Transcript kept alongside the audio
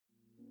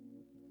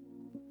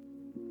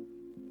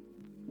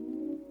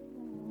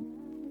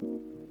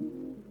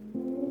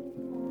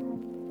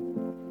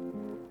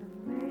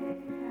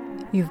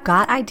You've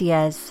got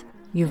ideas,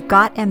 you've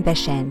got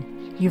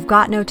ambition, you've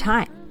got no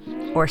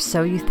time, or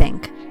so you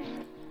think.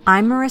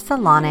 I'm Marissa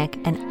Lonick,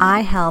 and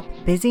I help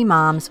busy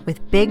moms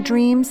with big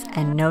dreams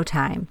and no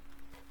time.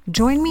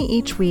 Join me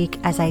each week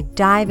as I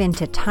dive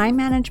into time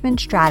management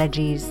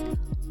strategies,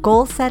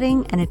 goal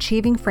setting and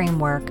achieving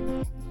framework,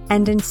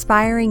 and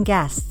inspiring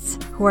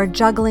guests who are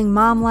juggling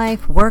mom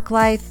life, work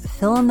life,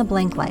 fill in the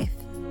blank life.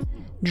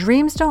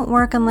 Dreams don't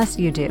work unless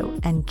you do,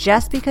 and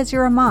just because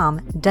you're a mom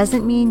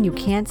doesn't mean you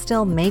can't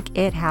still make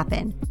it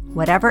happen,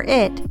 whatever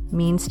it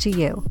means to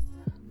you.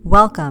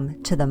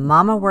 Welcome to the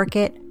Mama Work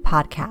It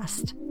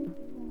podcast.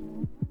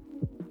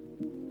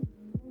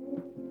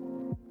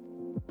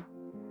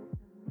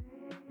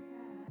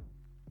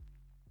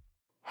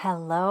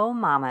 Hello,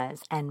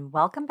 mamas, and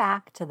welcome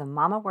back to the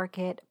Mama Work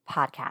It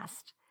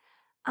podcast.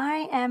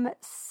 I am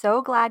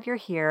so glad you're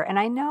here, and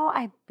I know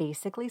I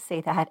basically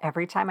say that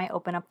every time I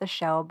open up the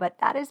show, but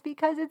that is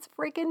because it's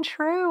freaking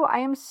true. I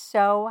am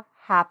so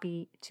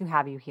happy to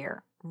have you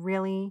here,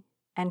 really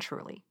and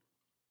truly.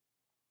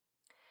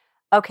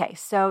 Okay,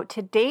 so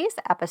today's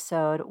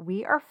episode,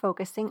 we are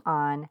focusing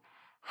on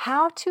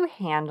how to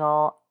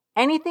handle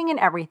anything and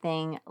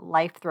everything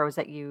life throws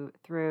at you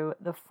through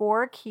the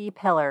 4 key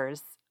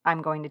pillars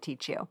I'm going to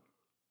teach you.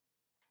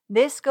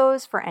 This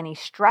goes for any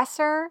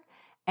stressor,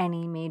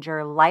 any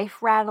major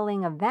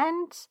life-rattling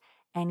event,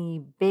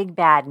 any big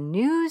bad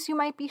news you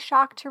might be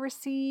shocked to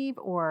receive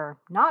or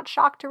not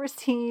shocked to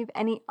receive,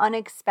 any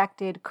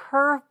unexpected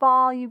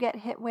curveball you get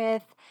hit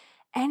with,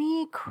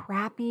 any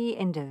crappy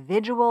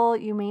individual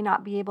you may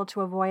not be able to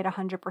avoid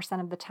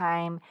 100% of the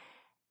time,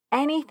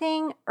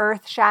 anything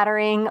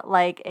earth-shattering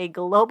like a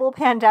global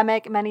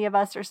pandemic many of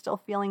us are still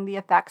feeling the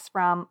effects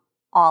from,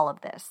 all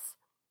of this.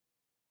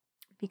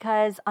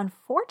 Because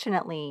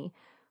unfortunately,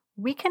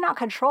 we cannot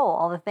control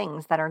all the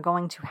things that are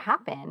going to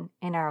happen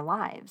in our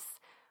lives.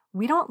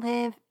 We don't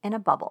live in a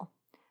bubble.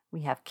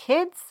 We have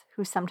kids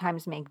who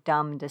sometimes make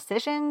dumb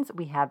decisions.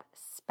 We have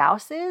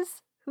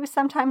spouses who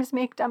sometimes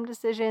make dumb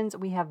decisions.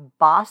 We have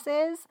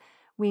bosses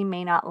we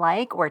may not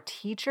like or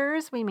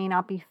teachers we may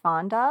not be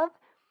fond of.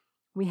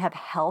 We have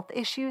health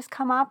issues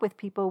come up with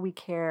people we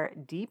care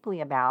deeply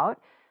about.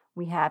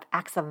 We have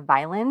acts of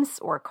violence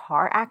or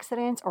car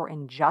accidents or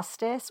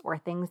injustice or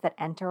things that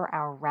enter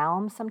our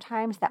realm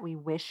sometimes that we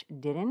wish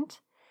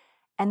didn't.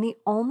 And the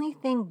only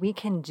thing we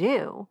can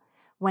do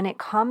when it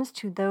comes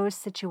to those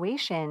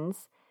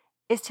situations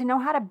is to know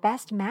how to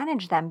best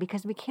manage them,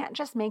 because we can't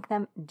just make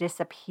them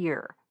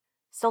disappear.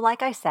 So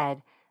like I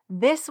said,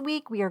 this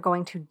week we are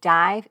going to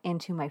dive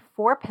into my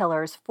 4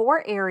 pillars,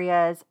 4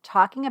 areas,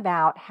 talking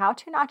about how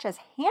to not just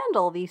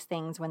handle these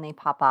things when they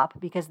pop up,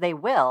 because they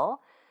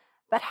will,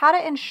 but how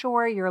to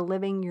ensure you're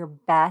living your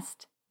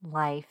best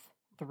life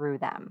through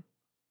them.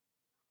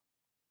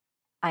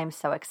 I'm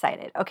so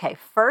excited. Okay,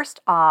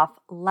 first off,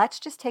 let's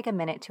just take a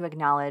minute to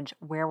acknowledge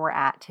where we're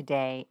at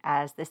today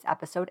as this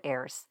episode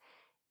airs.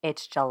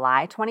 It's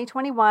July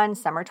 2021,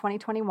 summer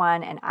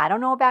 2021, and I don't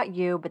know about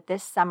you, but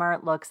this summer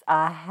looks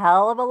a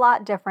hell of a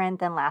lot different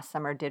than last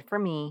summer did for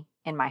me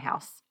in my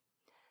house.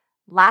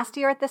 Last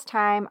year at this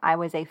time, I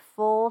was a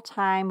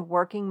full-time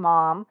working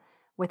mom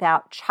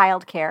without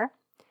childcare,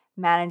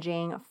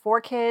 managing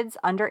 4 kids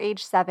under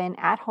age 7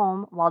 at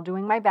home while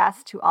doing my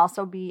best to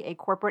also be a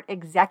corporate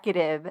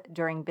executive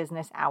during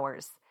business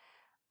hours.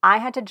 I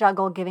had to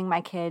juggle giving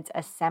my kids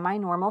a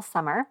semi-normal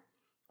summer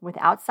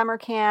without summer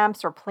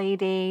camps or play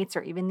dates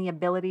or even the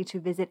ability to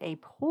visit a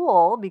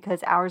pool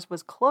because ours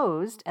was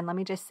closed. And let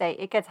me just say,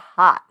 it gets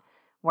hot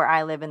where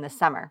I live in the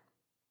summer,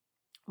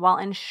 while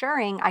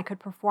ensuring I could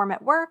perform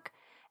at work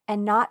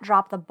and not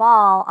drop the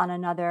ball on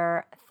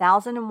another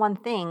 1,001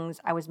 things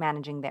I was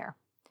managing there.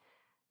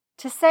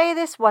 To say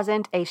this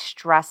wasn't a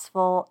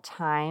stressful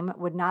time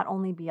would not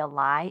only be a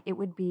lie, it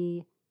would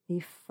be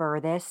the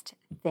furthest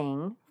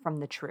thing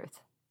from the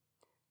truth.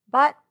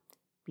 But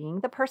being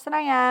the person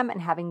I am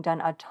and having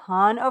done a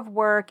ton of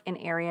work in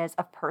areas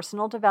of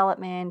personal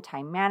development,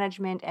 time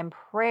management, and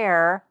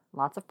prayer,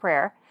 lots of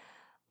prayer,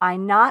 I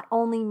not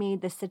only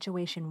made the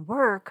situation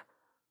work,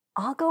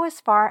 I'll go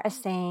as far as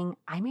saying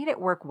I made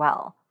it work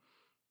well.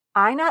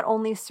 I not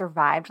only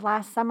survived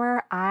last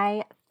summer,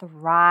 I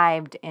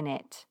thrived in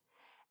it.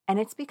 And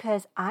it's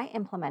because I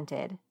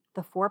implemented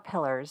the 4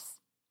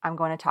 pillars I'm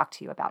going to talk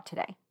to you about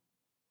today.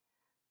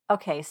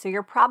 Okay, so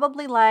you're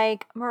probably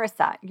like,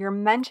 Marissa, you're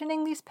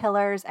mentioning these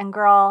pillars, and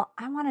girl,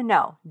 I want to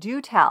know,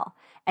 do tell.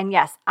 And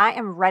yes, I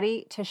am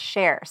ready to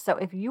share. So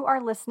if you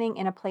are listening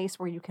in a place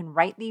where you can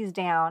write these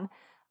down,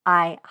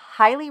 I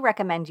highly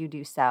recommend you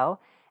do so.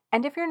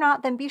 And if you're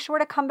not, then be sure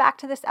to come back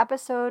to this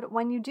episode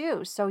when you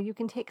do, so you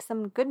can take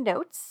some good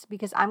notes,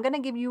 because I'm going to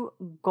give you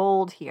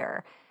gold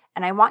here.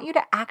 And I want you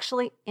to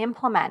actually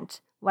implement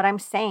what I'm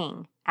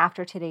saying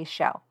after today's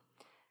show.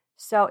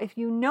 So if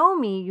you know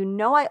me, you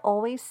know I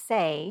always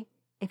say,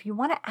 if you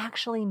want to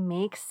actually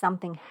make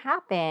something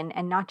happen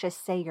and not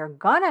just say you're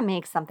going to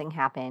make something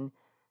happen,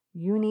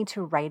 you need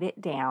to write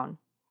it down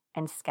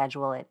and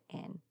schedule it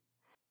in.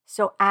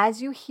 So as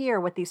you hear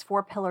what these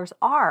 4 pillars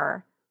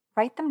are,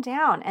 write them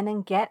down and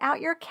then get out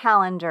your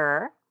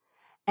calendar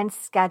and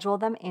schedule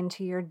them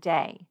into your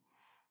day.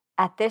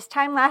 At this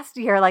time last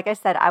year, like I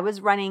said, I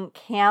was running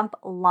Camp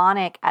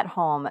Lonic at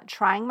home,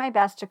 trying my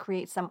best to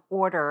create some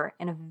order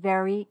in a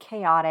very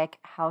chaotic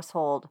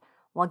household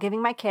while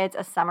giving my kids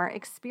a summer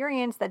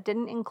experience that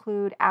didn't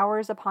include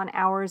hours upon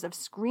hours of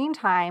screen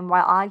time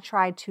while I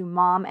tried to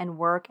mom and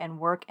work and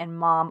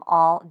mom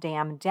all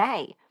damn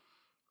day.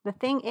 The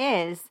thing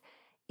is,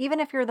 even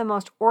if you're the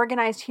most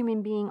organized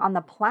human being on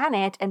the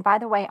planet, and by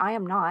the way, I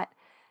am not,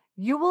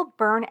 you will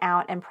burn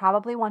out and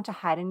probably want to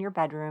hide in your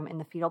bedroom in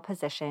the fetal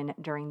position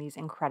during these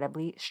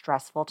incredibly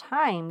stressful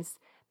times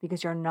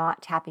because you're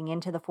not tapping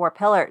into the 4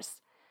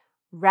 pillars.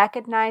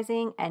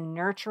 Recognizing and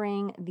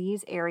nurturing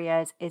these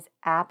areas is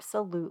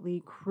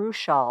absolutely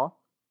crucial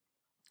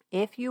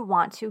if you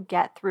want to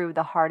get through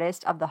the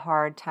hardest of the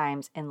hard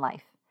times in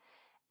life.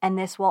 And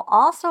this will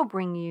also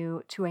bring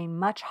you to a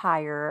much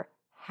higher,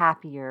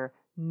 happier,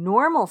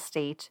 normal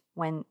state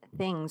when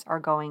things are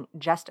going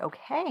just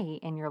okay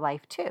in your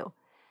life too,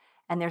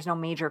 and there's no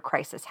major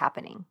crisis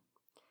happening.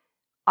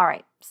 All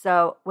right,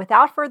 so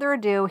without further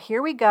ado,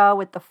 here we go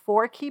with the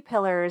 4 key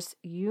pillars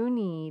you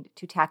need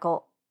to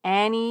tackle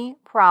any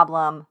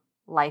problem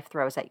life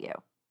throws at you.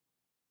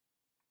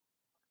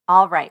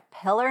 All right,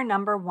 pillar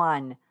number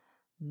 1,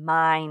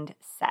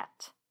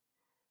 mindset.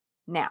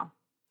 Now,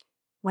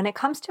 when it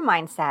comes to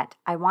mindset,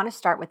 I want to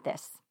start with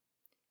this.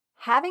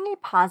 Having a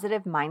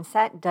positive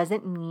mindset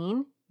doesn't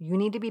mean you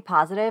need to be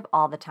positive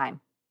all the time.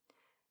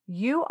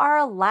 You are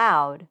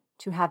allowed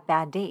to have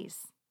bad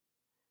days.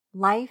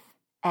 Life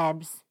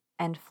ebbs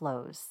and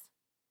flows.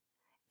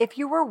 If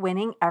you were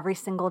winning every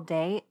single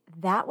day,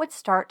 that would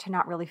start to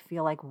not really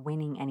feel like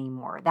winning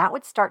anymore. That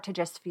would start to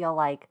just feel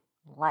like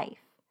life.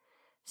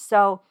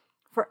 So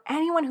for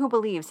anyone who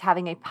believes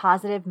having a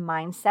positive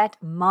mindset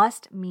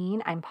must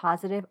mean I'm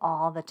positive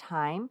all the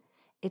time,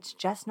 it's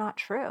just not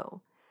true.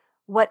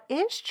 What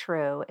is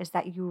true is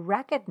that you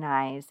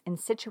recognize in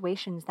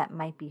situations that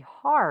might be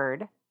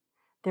hard,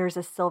 there's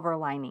a silver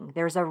lining.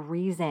 There's a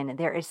reason.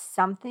 There is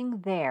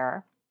something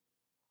there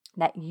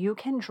that you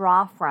can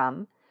draw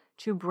from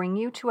to bring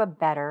you to a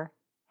better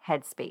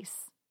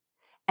headspace.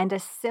 And a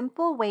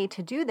simple way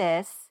to do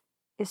this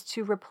is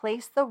to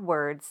replace the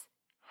words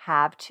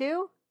have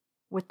to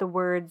with the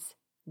words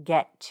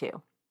get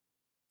to.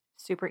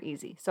 Super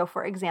easy. So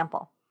for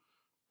example,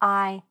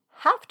 I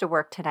have to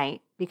work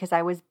tonight because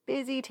I was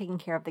busy taking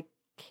care of the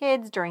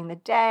kids during the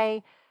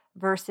day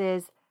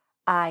versus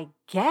I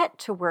get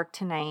to work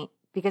tonight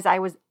because I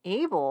was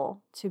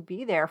able to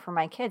be there for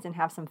my kids and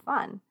have some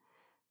fun.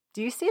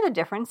 Do you see the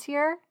difference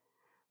here?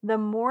 The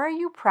more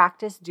you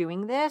practice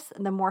doing this,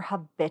 the more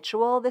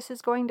habitual this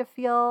is going to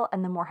feel.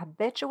 And the more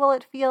habitual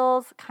it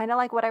feels, kind of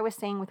like what I was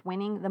saying with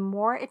winning, the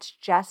more it's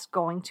just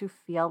going to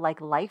feel like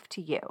life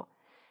to you.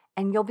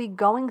 And you'll be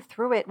going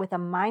through it with a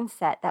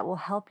mindset that will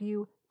help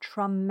you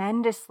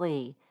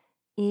tremendously,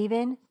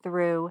 even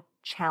through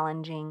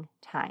challenging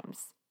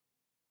times.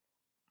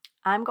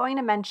 I'm going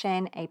to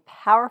mention a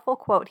powerful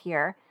quote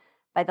here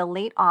by the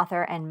late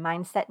author and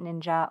mindset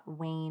ninja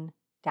Wayne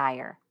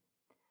Dyer.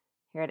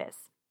 Here it is.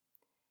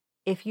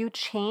 If you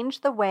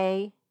change the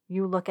way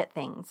you look at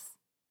things,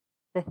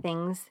 the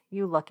things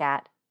you look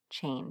at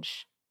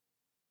change.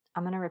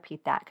 I'm going to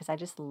repeat that because I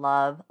just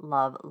love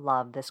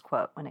this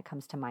quote when it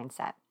comes to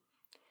mindset.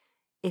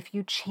 If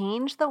you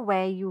change the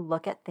way you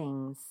look at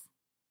things,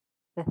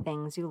 the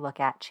things you look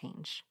at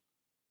change.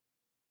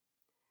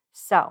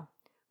 So,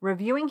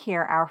 reviewing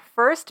here, our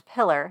first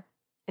pillar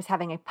is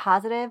having a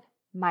positive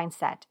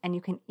mindset, and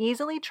you can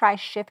easily try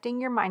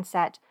shifting your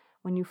mindset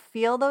when you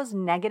feel those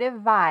negative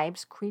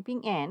vibes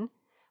creeping in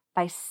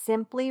by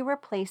simply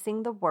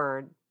replacing the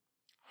word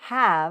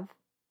have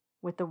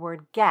with the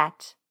word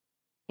get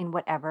in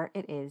whatever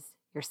it is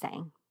you're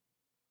saying.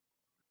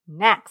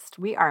 Next,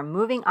 we are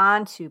moving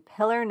on to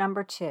pillar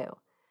number 2.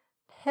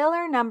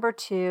 Pillar number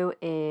 2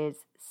 is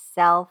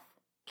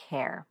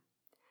self-care.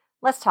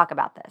 Let's talk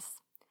about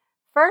this.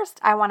 First,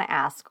 I want to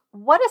ask,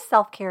 what does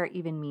self-care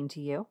even mean to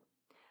you?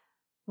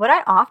 What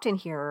I often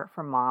hear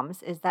from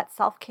moms is that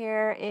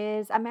self-care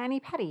is a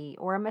mani-pedi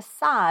or a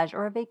massage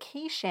or a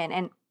vacation.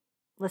 And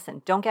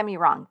listen, don't get me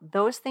wrong.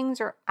 Those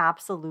things are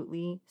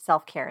absolutely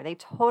self-care. They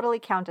totally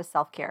count as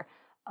self-care.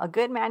 A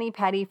good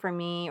mani-pedi for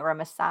me or a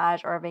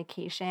massage or a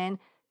vacation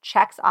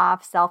checks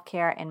off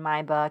self-care in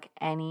my book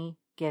any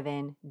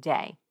given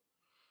day.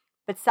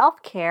 But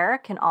self-care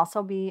can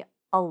also be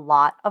a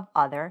lot of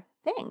other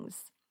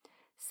things.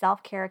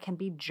 Self-care can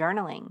be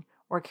journaling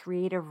or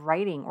creative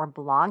writing or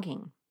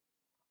blogging.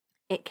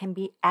 It can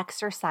be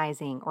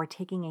exercising or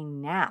taking a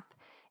nap.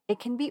 It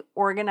can be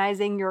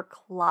organizing your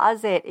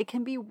closet. It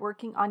can be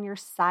working on your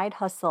side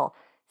hustle.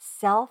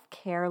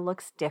 Self-care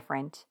looks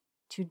different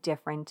to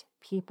different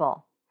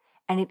people.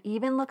 And it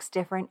even looks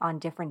different on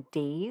different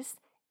days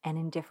and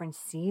in different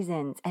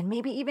seasons and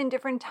maybe even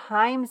different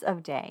times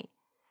of day.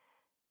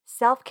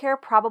 Self-care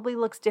probably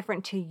looks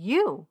different to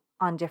you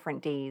on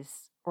different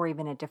days or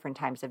even at different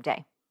times of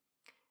day.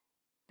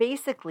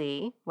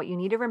 Basically, what you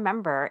need to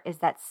remember is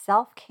that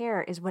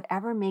self-care is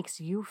whatever makes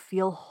you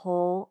feel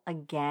whole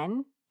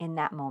again in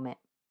that moment.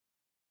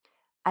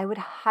 I would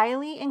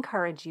highly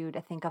encourage you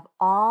to think of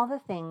all the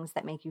things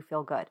that make you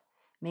feel good,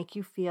 make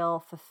you feel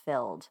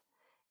fulfilled.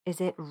 Is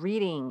it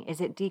reading?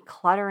 Is it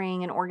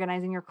decluttering and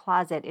organizing your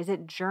closet? Is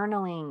it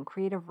journaling,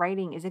 creative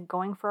writing? Is it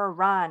going for a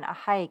run, a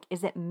hike?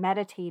 Is it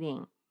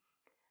meditating?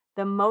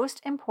 The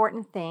most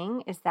important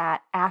thing is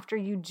that after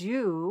you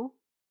do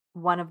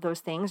one of those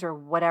things or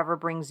whatever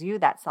brings you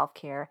that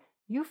self-care,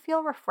 you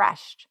feel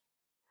refreshed.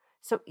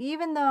 So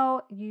even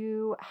though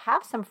you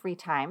have some free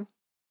time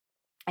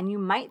and you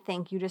might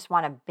think you just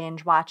want to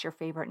binge watch your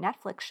favorite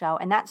Netflix show,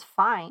 and that's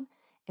fine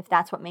if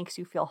that's what makes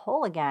you feel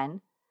whole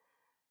again.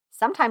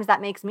 Sometimes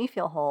that makes me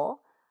feel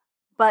whole.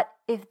 But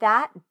if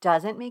that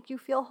doesn't make you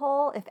feel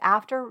whole, if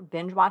after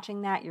binge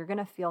watching that you're going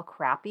to feel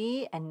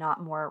crappy and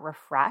not more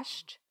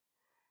refreshed,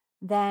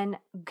 then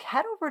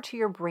head over to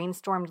your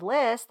brainstormed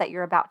list that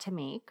you're about to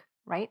make,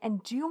 right?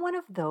 And do one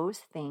of those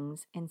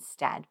things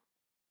instead.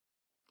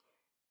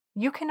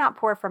 You cannot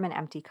pour from an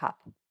empty cup.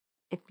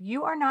 If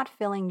you are not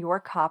filling your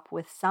cup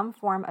with some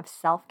form of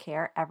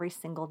self-care every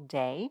single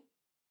day,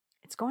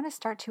 it's going to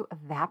start to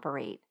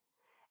evaporate.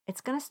 It's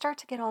going to start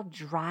to get all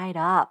dried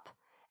up.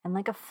 And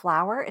like a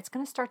flower, it's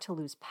going to start to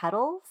lose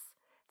petals.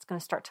 It's going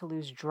to start to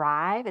lose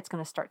drive. It's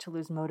going to start to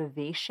lose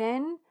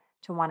motivation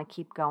to want to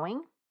keep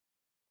going.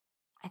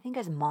 I think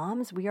as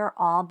moms, we are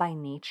all by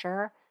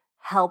nature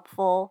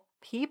helpful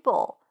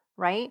people,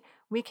 right?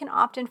 We can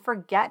often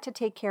forget to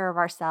take care of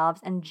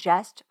ourselves and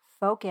just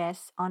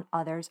focus on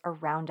others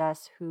around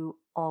us who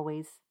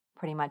always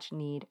pretty much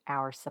need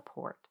our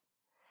support.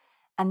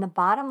 And the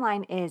bottom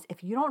line is,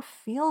 if you don't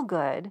feel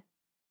good,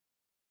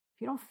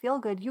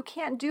 you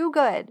can't do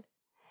good.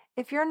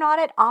 If you're not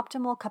at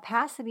optimal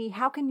capacity,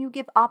 how can you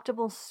give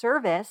optimal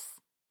service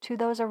to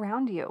those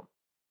around you?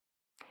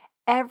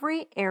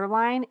 Every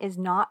airline is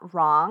not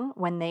wrong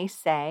when they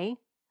say,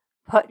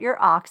 put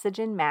your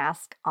oxygen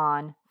mask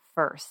on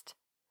first,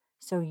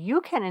 so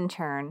you can in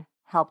turn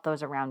help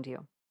those around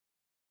you.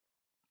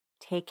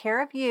 Take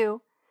care of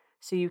you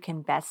so you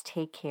can best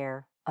take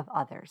care of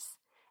others,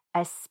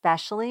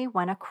 especially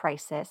when a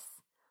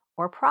crisis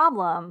or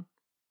problem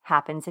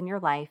happens in your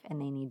life and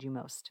they need you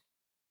most.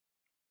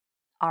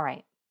 All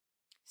right,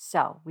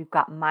 so we've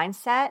got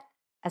mindset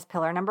as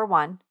pillar number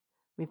 1.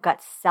 We've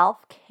got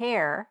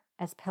self-care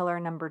as pillar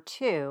number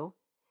 2.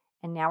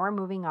 And now we're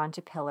moving on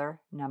to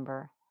pillar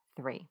number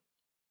 3.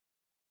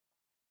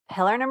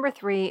 Pillar number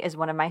 3 is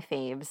one of my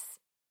faves,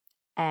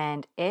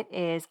 and it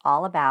is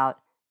all about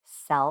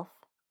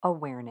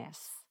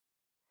self-awareness.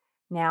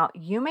 Now,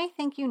 you may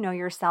think you know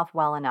yourself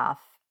well enough,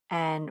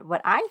 and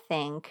what I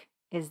think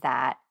is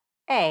that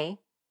A,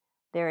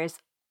 there is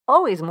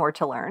always more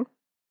to learn,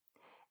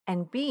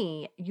 and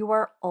B, you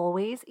are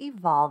always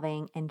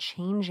evolving and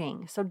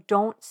changing, so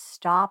don't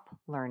stop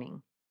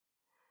learning.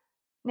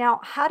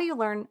 Now, how do you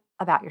learn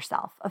about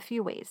yourself? A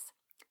few ways.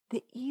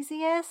 The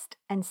easiest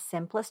and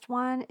simplest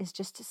one is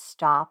just to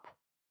stop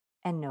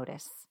and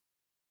notice.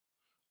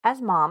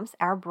 As moms,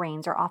 our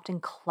brains are often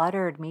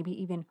cluttered, maybe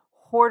even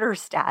hoarder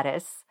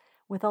status,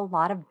 with a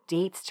lot of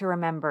dates to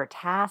remember,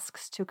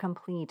 tasks to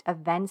complete,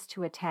 events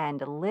to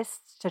attend,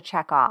 lists to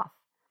check off.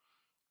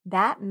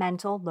 That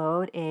mental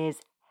load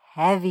is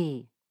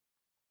heavy.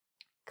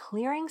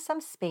 Clearing some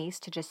space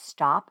to just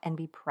stop and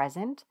be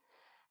present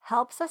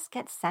helps us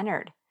get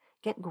centered,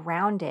 get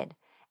grounded,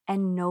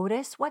 and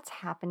notice what's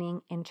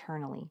happening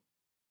internally.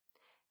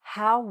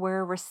 How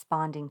we're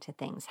responding to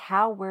things,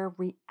 how we're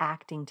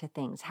reacting to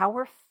things, how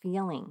we're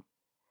feeling.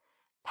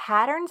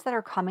 Patterns that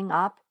are coming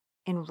up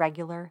in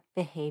regular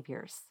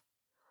behaviors.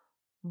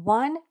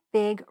 One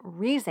big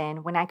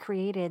reason when I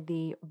created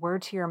the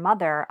Word to Your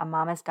Mother, A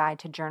Mama's Guide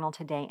to Journal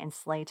Today and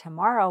Slay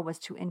Tomorrow, was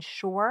to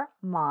ensure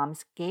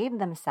moms gave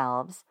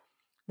themselves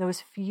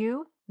those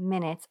few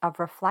minutes of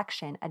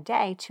reflection a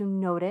day to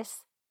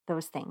notice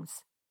those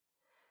things.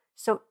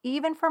 So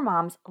even for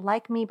moms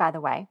like me, by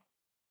the way,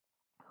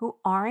 who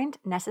aren't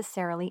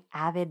necessarily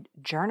avid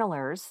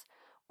journalers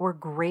or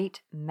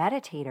great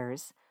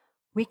meditators,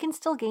 we can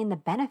still gain the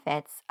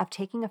benefits of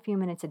taking a few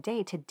minutes a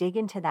day to dig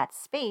into that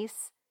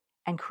space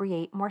and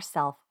create more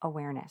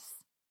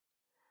self-awareness.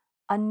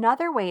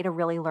 Another way to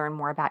really learn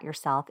more about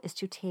yourself is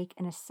to take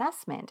an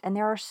assessment, and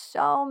there are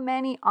so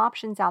many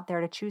options out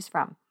there to choose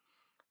from.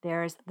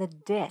 There's the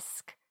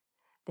DISC,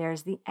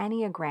 there's the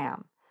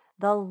Enneagram,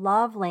 the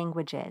love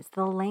languages,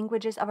 the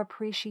languages of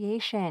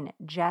appreciation,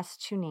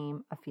 just to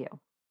name a few.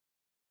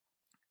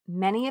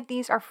 Many of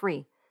these are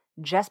free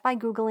just by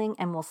Googling,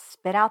 and will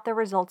spit out the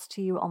results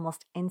to you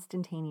almost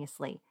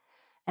instantaneously.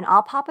 And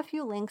I'll pop a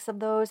few links of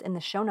those in the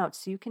show notes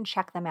so you can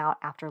check them out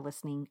after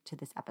listening to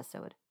this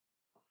episode.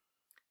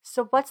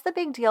 So what's the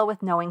big deal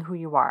with knowing who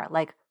you are,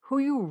 like who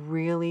you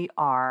really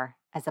are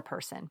as a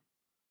person?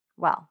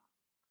 Well,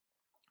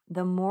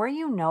 the more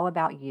you know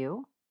about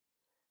you,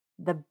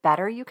 the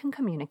better you can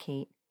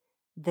communicate,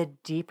 the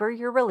deeper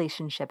your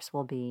relationships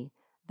will be,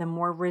 the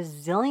more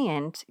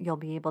resilient you'll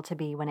be able to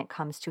be when it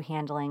comes to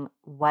handling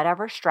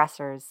whatever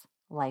stressors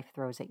life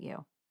throws at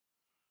you.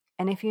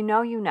 And if you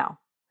know, you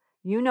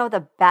know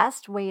the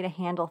best way to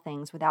handle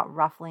things without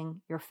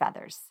ruffling your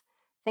feathers.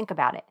 Think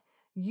about it.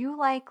 You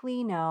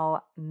likely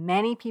know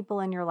many people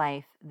in your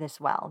life this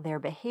well. Their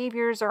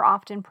behaviors are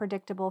often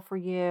predictable for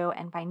you,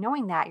 and by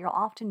knowing that, you'll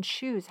often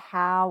choose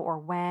how or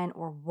when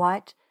or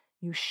what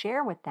you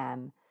share with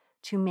them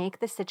to make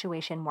the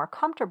situation more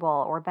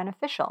comfortable or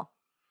beneficial.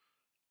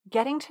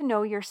 Getting to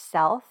know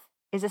yourself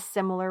is a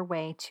similar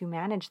way to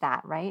manage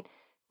that, right?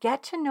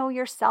 Get to know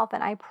yourself,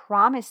 and I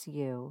promise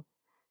you,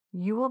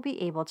 you will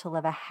be able to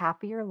live a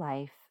happier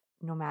life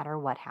no matter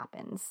what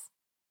happens.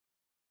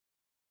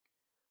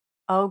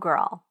 Oh,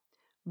 girl,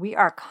 we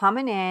are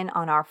coming in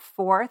on our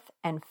fourth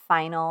and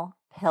final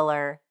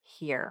pillar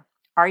here.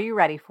 Are you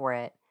ready for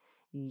it?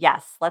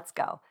 Yes, let's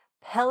go.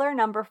 Pillar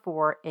number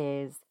 4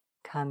 is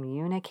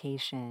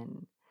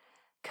communication.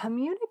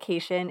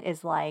 Communication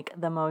is like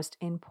the most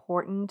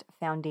important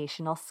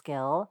foundational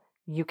skill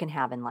you can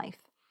have in life.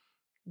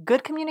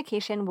 Good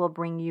communication will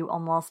bring you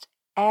almost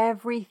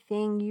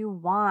everything you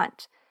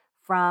want,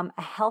 from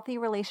a healthy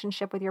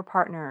relationship with your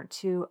partner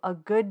to a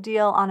good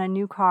deal on a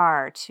new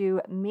car to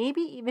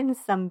maybe even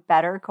some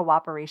better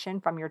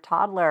cooperation from your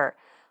toddler,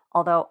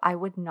 although I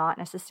would not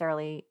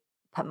necessarily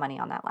put money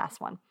on that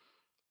last one.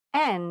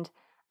 And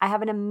I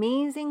have an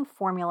amazing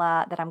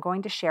formula that I'm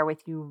going to share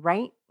with you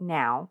right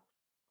now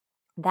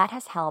that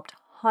has helped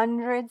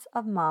hundreds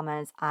of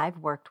mamas I've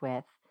worked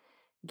with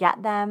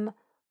get them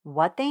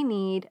what they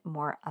need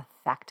more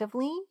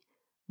effectively,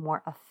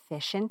 more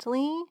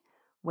efficiently,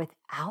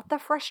 without the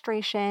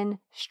frustration,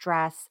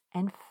 stress,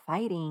 and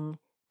fighting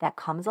that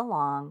comes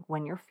along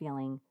when you're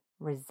feeling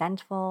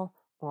resentful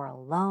or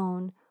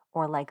alone,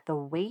 or like the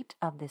weight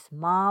of this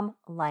mom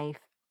life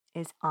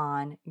is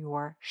on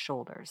your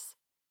shoulders.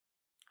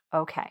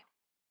 Okay.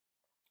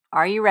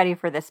 Are you ready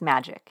for this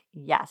magic?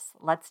 Yes,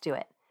 let's do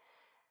it.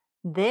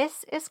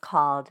 This is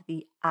called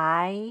the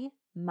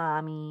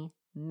iMommy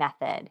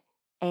method.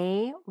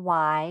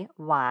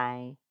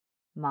 AYY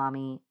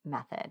Mommy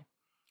method.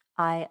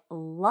 I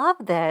love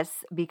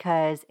this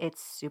because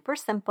it's super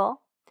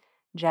simple,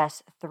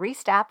 just 3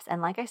 steps,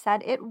 and like I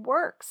said, it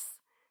works.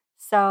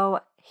 So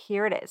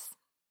here it is.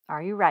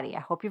 Are you ready? I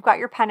hope you've got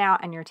your pen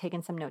out and you're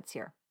taking some notes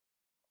here.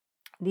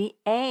 The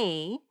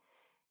A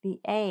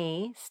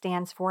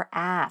stands for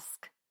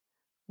ask.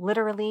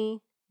 Literally,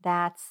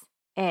 that's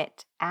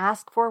it.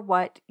 Ask for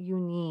what you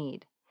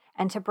need.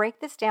 And to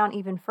break this down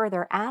even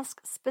further, ask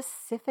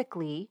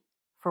specifically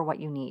for what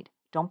you need.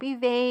 Don't be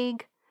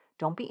vague.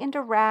 Don't be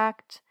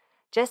indirect.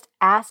 Just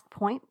ask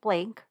point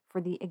blank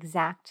for the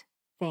exact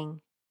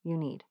thing you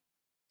need.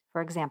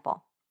 For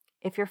example,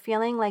 if you're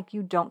feeling like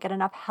you don't get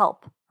enough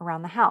help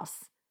around the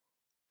house,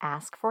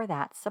 ask for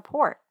that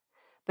support.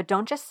 But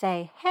don't just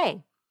say,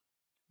 hey,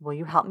 will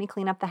you help me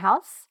clean up the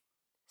house?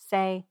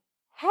 Say,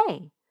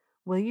 hey,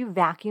 will you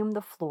vacuum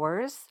the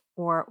floors?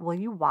 Or will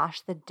you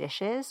wash the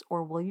dishes?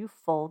 Or will you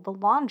fold the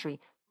laundry?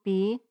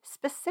 Be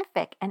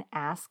specific and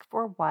ask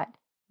for what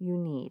you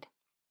need.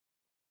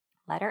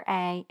 Letter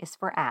A is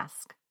for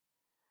ask.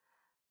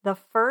 The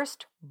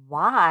first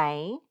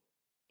Y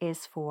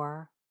is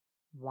for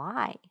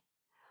why.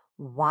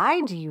 Why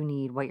do you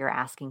need what you're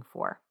asking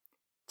for?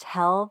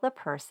 Tell the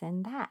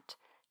person that.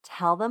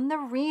 Tell them the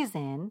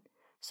reason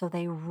so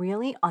they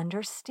really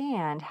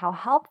understand how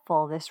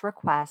helpful this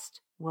request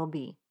will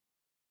be.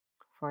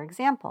 For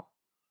example,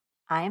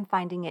 I am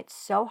finding it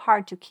so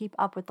hard to keep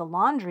up with the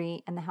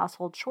laundry and the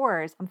household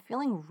chores. I'm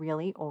feeling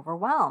really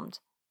overwhelmed,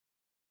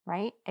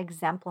 right?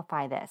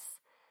 Exemplify this.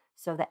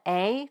 So the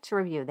A, to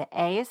review, the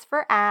A is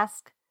for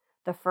ask.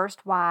 The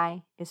first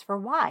Y is for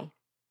why.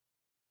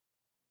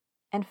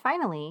 And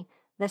finally,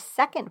 the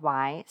second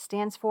Y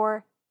stands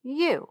for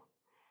you.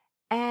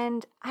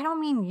 And I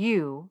don't mean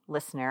you,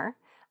 listener.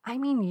 I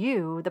mean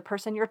you, the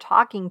person you're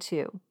talking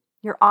to,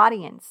 your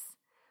audience.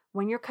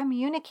 When you're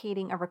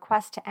communicating a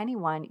request to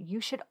anyone, you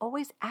should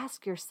always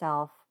ask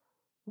yourself,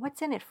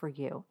 what's in it for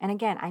you? And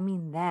again, I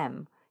mean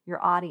them,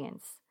 your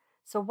audience.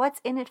 So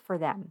what's in it for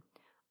them?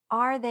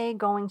 Are they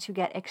going to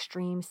get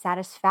extreme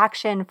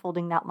satisfaction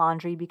folding that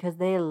laundry because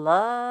they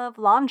love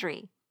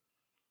laundry?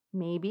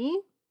 Maybe,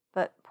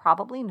 but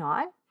probably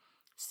not.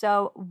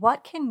 So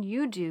what can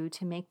you do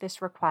to make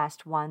this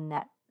request one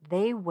that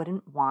they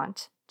wouldn't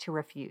want to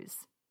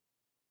refuse?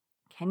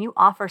 Can you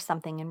offer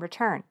something in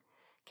return?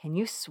 Can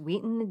you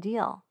sweeten the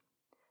deal?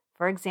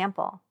 For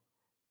example,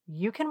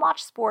 you can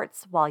watch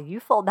sports while you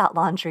fold that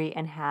laundry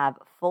and have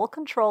full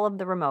control of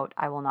the remote.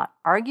 I will not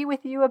argue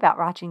with you about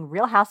watching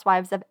Real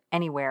Housewives of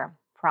Anywhere,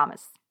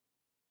 promise.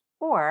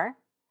 Or,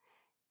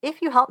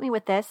 if you help me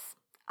with this,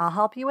 I'll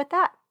help you with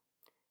that.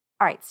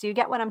 All right, so you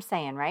get what I'm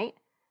saying, right?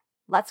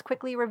 Let's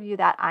quickly review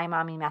that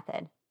iMommy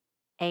method.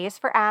 A is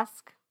for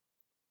ask.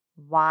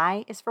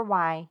 Y is for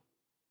why.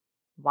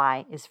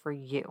 Y is for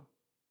you.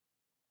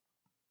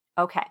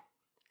 Okay,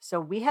 so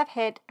we have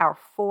hit our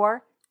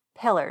 4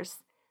 pillars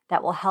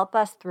that will help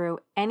us through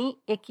any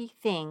icky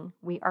thing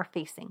we are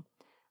facing.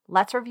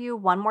 Let's review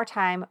one more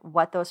time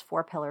what those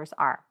 4 pillars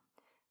are.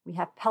 We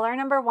have pillar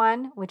number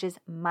 1, which is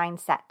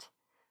mindset.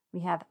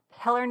 We have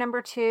pillar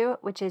number 2,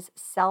 which is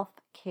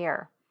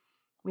self-care.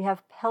 We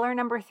have pillar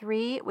number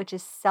 3, which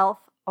is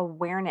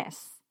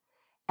self-awareness.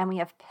 And we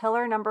have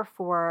pillar number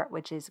 4,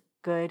 which is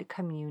good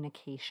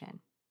communication.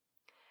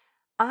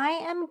 I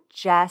am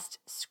just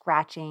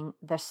scratching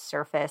the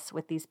surface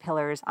with these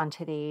pillars on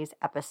today's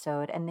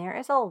episode, and there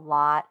is a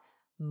lot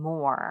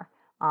more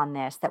on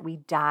this that we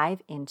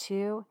dive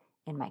into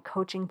in my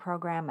coaching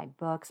program, my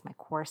books, my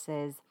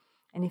courses.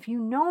 And if you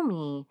know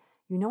me,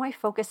 you know I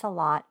focus a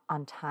lot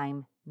on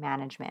time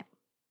management.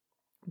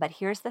 But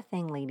here's the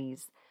thing,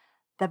 ladies.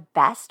 The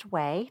best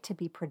way to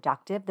be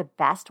productive, the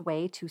best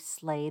way to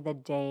slay the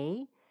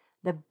day,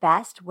 the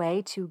best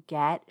way to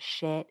get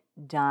shit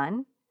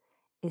done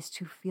is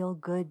to feel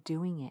good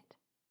doing it.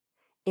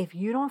 If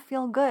you don't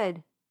feel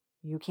good,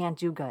 you can't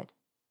do good.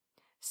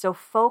 So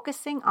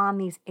focusing on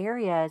these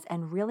areas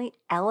and really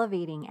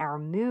elevating our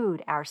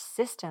mood, our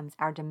systems,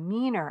 our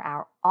demeanor,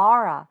 our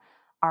aura,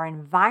 our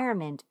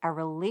environment, our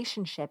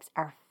relationships,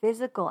 our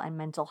physical and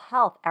mental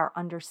health, our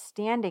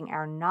understanding,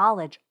 our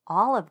knowledge,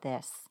 all of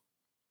this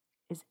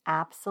is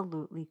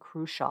absolutely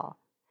crucial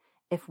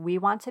if we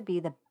want to be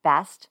the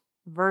best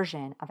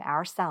version of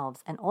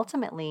ourselves and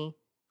ultimately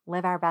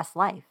live our best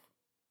life.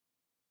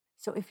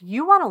 So if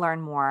you want to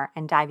learn more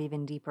and dive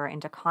even deeper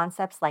into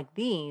concepts like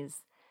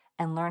these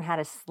and learn how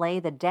to slay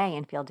the day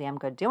and feel damn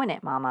good doing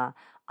it, mama,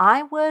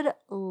 I would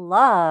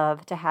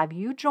love to have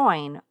you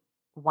join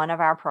one of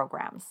our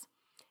programs.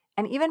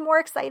 And even more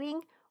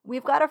exciting,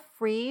 we've got a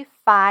free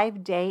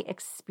 5-day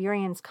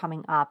experience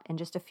coming up in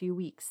just a few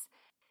weeks.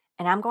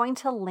 And I'm going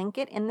to link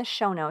it in the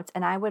show notes,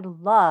 and I would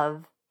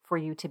love for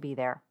you to be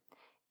there.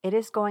 It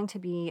is going to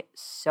be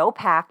so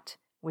packed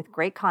with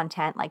great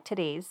content like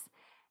today's.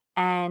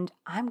 And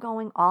I'm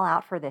going all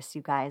out for this,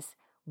 you guys.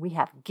 We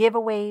have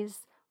giveaways,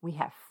 we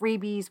have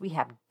freebies, we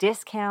have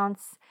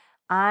discounts.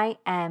 I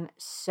am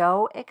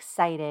so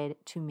excited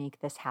to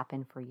make this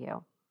happen for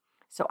you.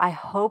 So I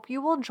hope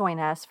you will join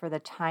us for the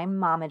Time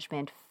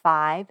Momagement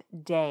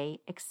 5-day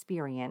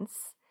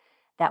experience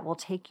that will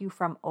take you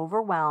from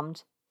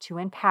overwhelmed to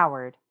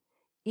empowered,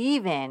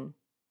 even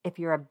if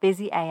you're a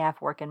busy AF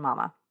working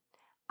mama.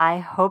 I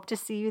hope to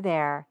see you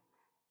there.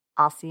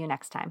 I'll see you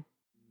next time.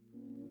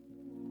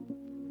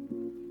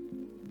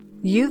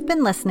 You've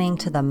been listening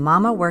to the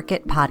Mama Work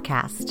It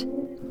podcast.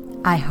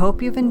 I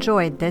hope you've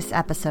enjoyed this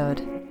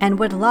episode and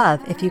would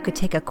love if you could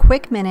take a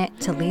quick minute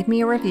to leave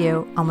me a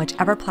review on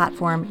whichever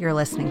platform you're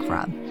listening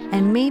from,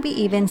 and maybe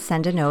even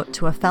send a note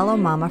to a fellow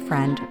mama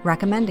friend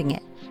recommending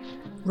it.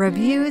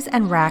 Reviews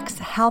and recs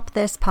help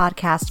this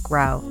podcast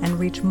grow and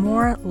reach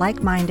more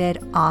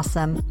like-minded,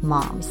 awesome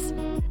moms.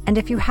 And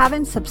if you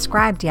haven't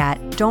subscribed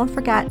yet, don't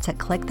forget to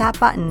click that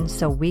button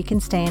so we can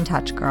stay in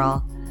touch,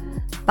 girl.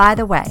 By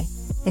the way,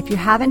 if you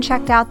haven't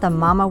checked out the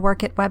Mama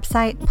Work It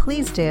website,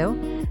 please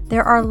do.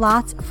 There are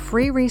lots of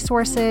free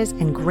resources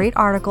and great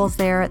articles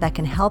there that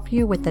can help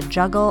you with the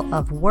juggle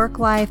of work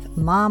life,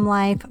 mom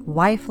life,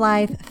 wife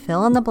life,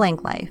 fill in the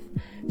blank life.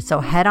 So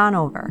head on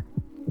over.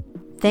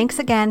 Thanks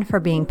again for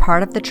being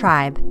part of the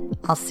tribe.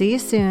 I'll see you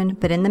soon,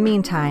 but in the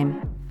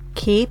meantime,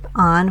 keep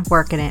on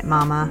working it,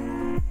 mama.